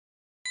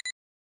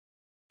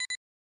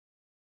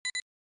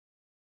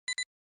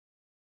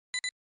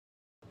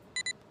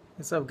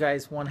What's up,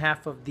 guys? One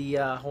half of the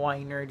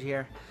Hawaii Nerd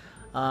here.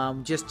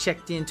 Just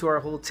checked into our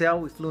hotel.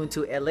 We flew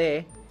into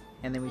LA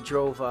and then we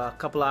drove a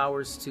couple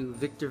hours to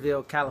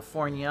Victorville,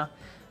 California.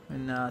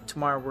 And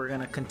tomorrow we're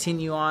going to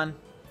continue on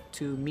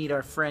to meet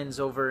our friends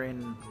over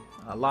in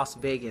Las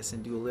Vegas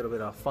and do a little bit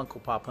of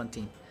Funko Pop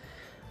hunting.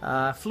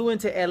 Flew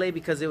into LA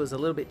because it was a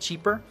little bit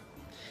cheaper.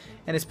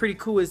 And it's pretty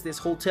cool is this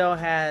hotel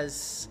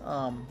has,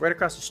 right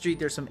across the street,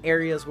 there's some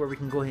areas where we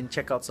can go ahead and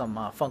check out some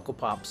Funko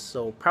Pops.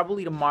 So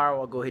probably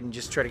tomorrow I'll go ahead and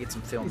just try to get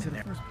some film in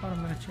there. The first spot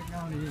I'm going to check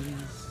out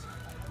is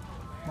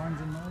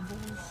Barnes &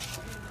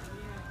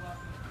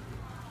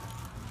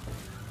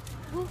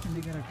 Nobles. And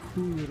they got a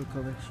cool little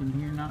collection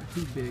here. Not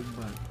too big,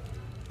 but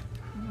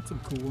got some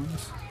cool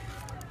ones.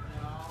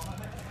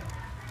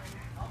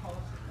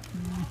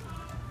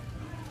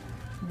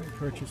 Might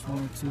purchase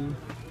one or two.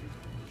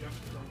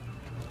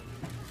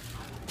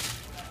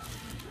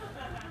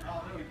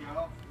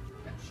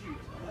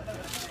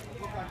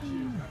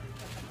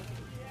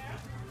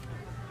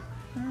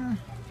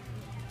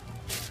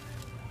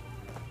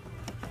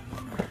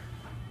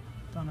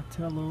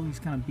 Donatello, he's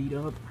kind of beat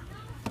up.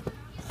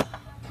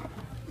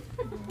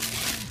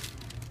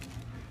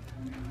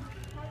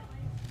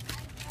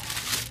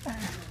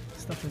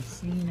 Stuff I've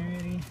seen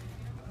already.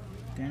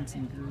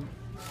 Dancing Group.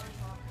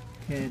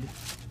 Head.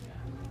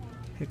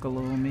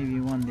 Piccolo, maybe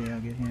one day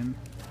I'll get him.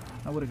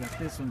 I would have got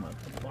this one, but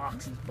the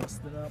box is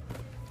busted up.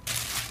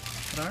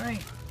 But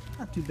alright,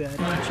 not too bad. I'm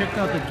gonna check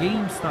out the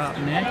GameStop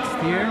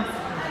next here.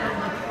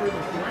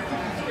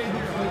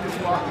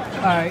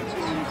 Alright.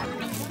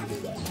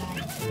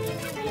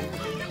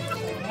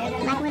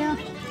 Black Widow.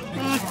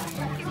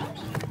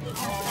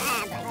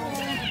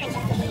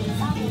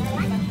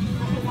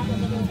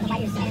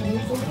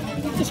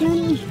 Fish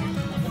Mooney.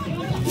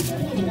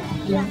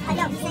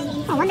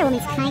 Oh, Wonder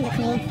Woman's kind of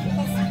cool.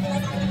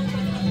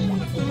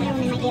 Wonder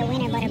Woman might be a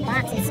winner, but her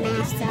box is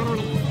smashed, so I don't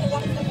want to.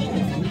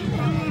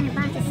 Her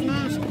box is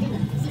smashed,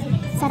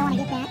 so I don't want to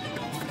get that.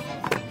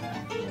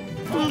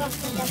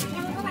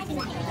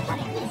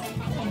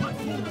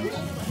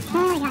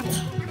 Oh, I got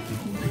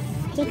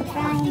Jacob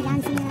Fry,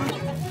 John Cena,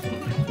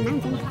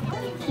 Mountain.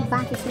 His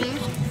box is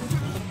smashed.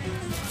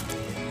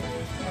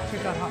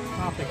 Check out Hot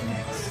Topic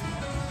next.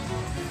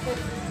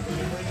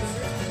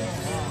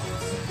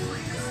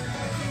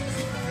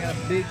 We got a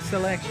big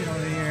selection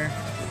over here.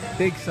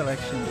 Big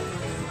selection.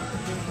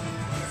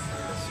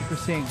 Super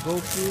Saiyan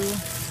Goku,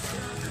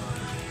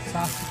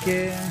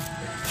 Sasuke.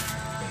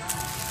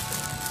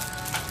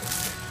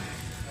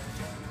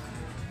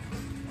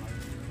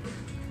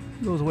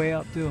 Goes way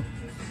up too.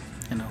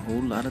 And a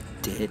whole lot of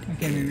dead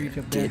Can you air, reach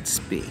up there? dead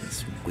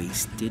space,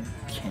 wasted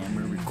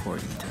camera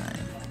recording time.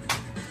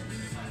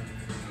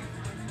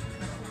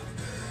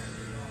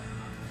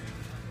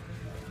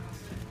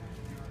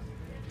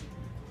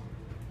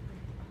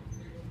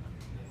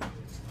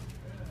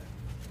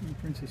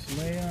 Princess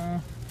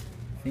Leia,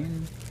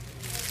 Finn,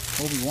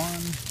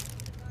 Obi-Wan,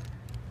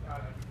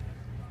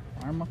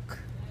 Armuk.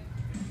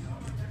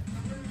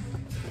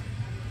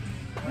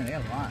 Man, they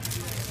got a lot.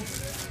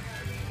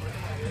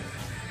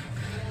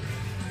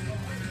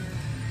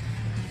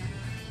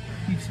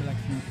 Huge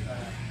selection.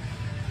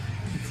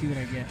 Let's see what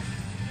I get.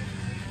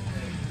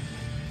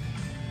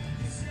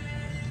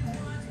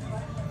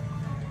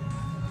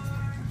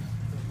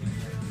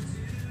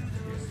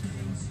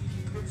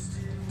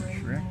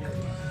 Shrek.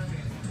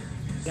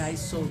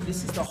 Guys, so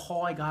this is the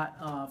haul I got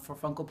for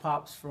Funko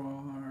Pops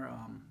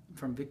from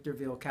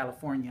Victorville,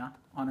 California,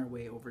 on our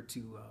way over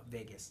to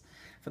Vegas.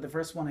 For the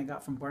first one I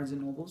got from Barnes &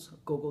 Nobles,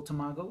 Gogo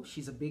Tamago.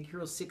 She's a Big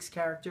Hero 6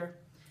 character.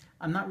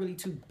 I'm not really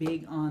too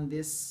big on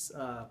this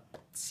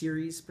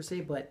series per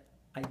se, but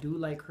I do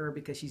like her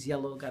because she's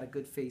yellow, got a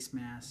good face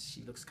mask.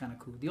 She looks kind of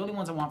cool. The only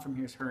ones I want from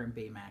here is her and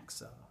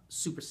Baymax,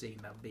 Super Saiyan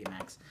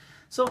Baymax.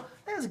 So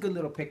that was a good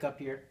little pickup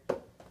here.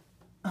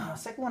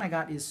 Second one I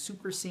got is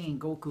Super Saiyan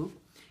Goku.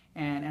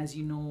 And as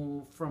you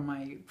know from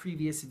my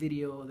previous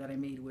video that I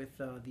made with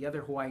the other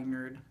Hawaii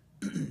Nerd,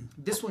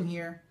 this one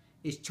here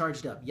is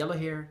charged up. Yellow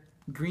hair,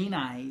 green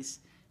eyes,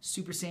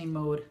 Super Saiyan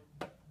mode,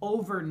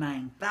 over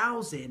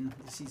 9,000.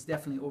 She's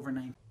definitely over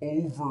 9,000.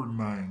 Over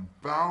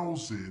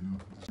 9,000.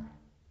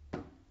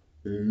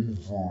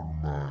 Over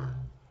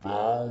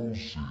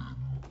 9,000.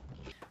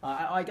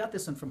 I got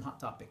this one from Hot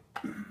Topic.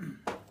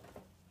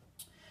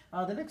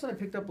 The next one I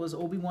picked up was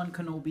Obi-Wan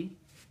Kenobi.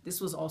 This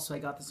was also, I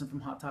got this one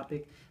from Hot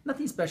Topic.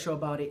 Nothing special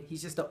about it.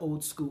 He's just an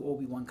old school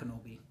Obi-Wan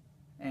Kenobi.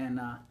 And,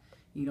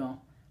 you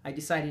know, I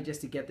decided just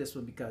to get this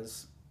one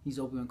because he's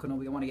Obi-Wan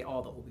Kenobi. I want to get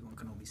all the Obi-Wan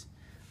Kenobis.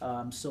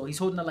 So he's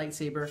holding a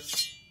lightsaber.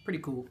 Pretty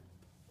cool.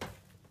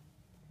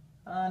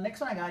 Next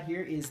one I got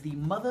here is the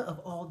Mother of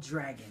All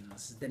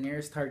Dragons,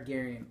 Daenerys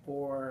Targaryen,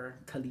 or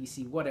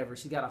Khaleesi, whatever.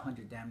 She's got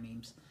 100 damn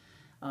names.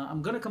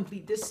 I'm going to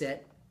complete this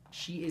set.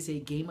 She is a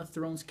Game of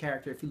Thrones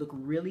character. If you look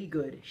really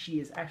good,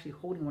 she is actually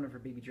holding one of her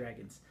baby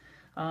dragons.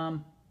 I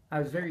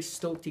was very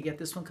stoked to get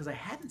this one because I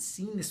hadn't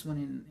seen this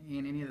one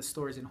in any of the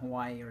stores in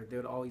Hawaii, or they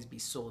would always be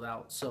sold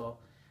out. So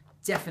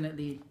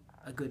definitely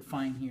a good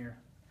find here.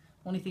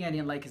 Only thing I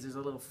didn't like is there's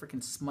a little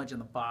freaking smudge on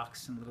the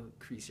box and a little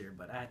crease here,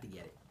 but I had to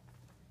get it.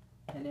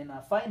 And then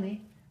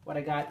finally, what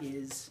I got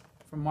is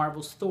from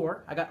Marvel's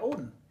Thor. I got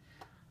Odin.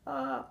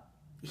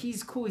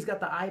 He's cool. He's got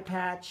the eye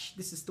patch.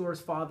 This is Thor's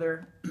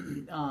father.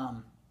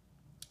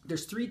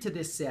 There's 3 to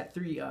this set,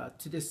 3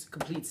 to this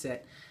complete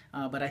set.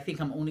 But I think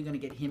I'm only going to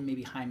get him,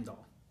 maybe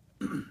Heimdall.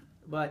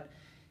 But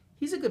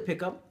he's a good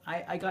pickup.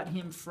 I got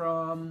him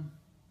from,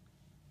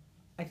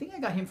 I think I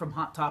got him from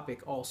Hot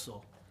Topic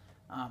also.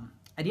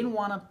 I didn't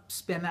want to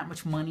spend that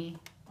much money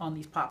on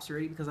these pops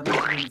already because I'm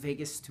actually in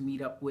Vegas to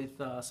meet up with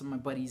some of my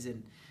buddies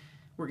and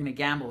we're going to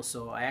gamble.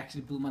 So I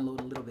actually blew my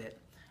load a little bit.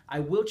 I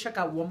will check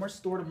out one more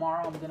store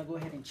tomorrow. I'm going to go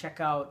ahead and check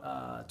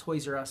out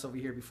Toys R Us over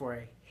here before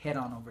I head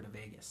on over to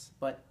Vegas.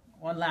 But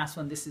one last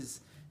one. This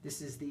is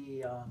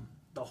the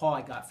haul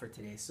I got for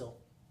today. So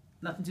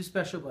nothing too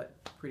special,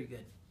 but pretty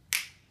good.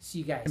 See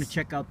you guys. I'm gonna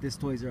check out this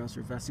Toys R Us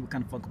real fast, see what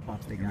kind of Funko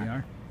Pops they got.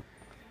 Here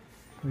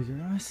we are. Toys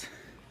R Us.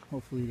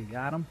 Hopefully they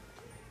got them.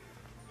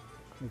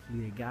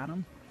 Hopefully they got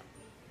them.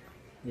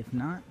 If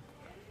not,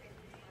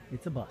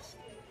 it's a bust.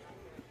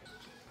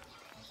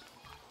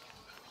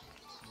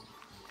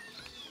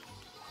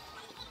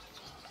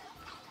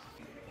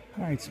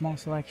 Alright, small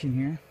selection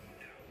here.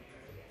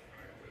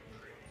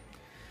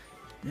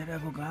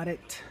 Daredevil got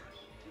it.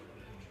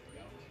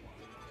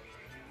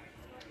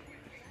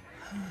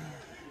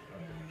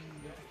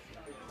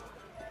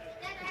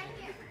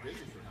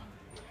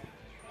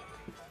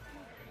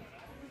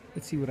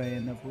 Let's see what I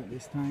end up with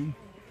this time.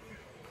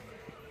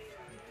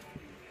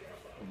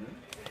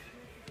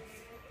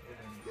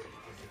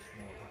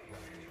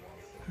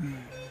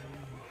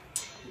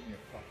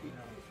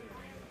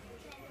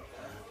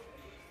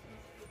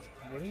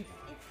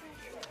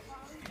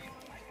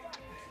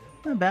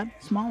 Not bad.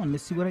 Small one.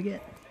 Let's see what I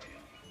get.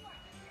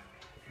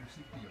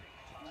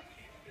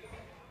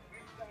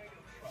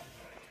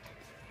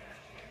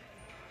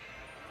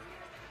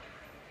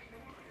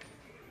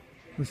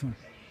 Which one?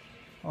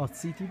 Oh,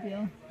 it's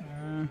C3PO?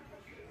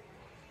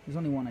 There's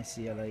only one I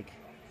see I like.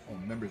 Oh,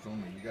 members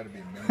only. You gotta be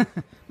a member.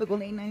 Look,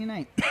 only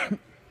 $8.99.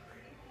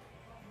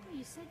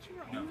 You said you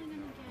were only gonna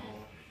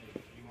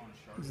get.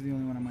 This is the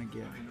only one I might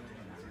get.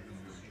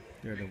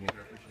 Daredevil.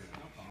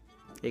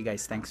 Hey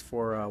guys, thanks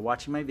for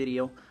watching my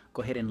video.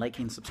 Go ahead and like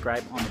and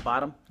subscribe on the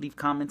bottom. Leave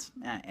comments,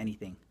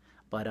 anything.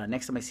 But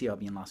next time I see you, I'll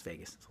be in Las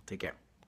Vegas. So take care.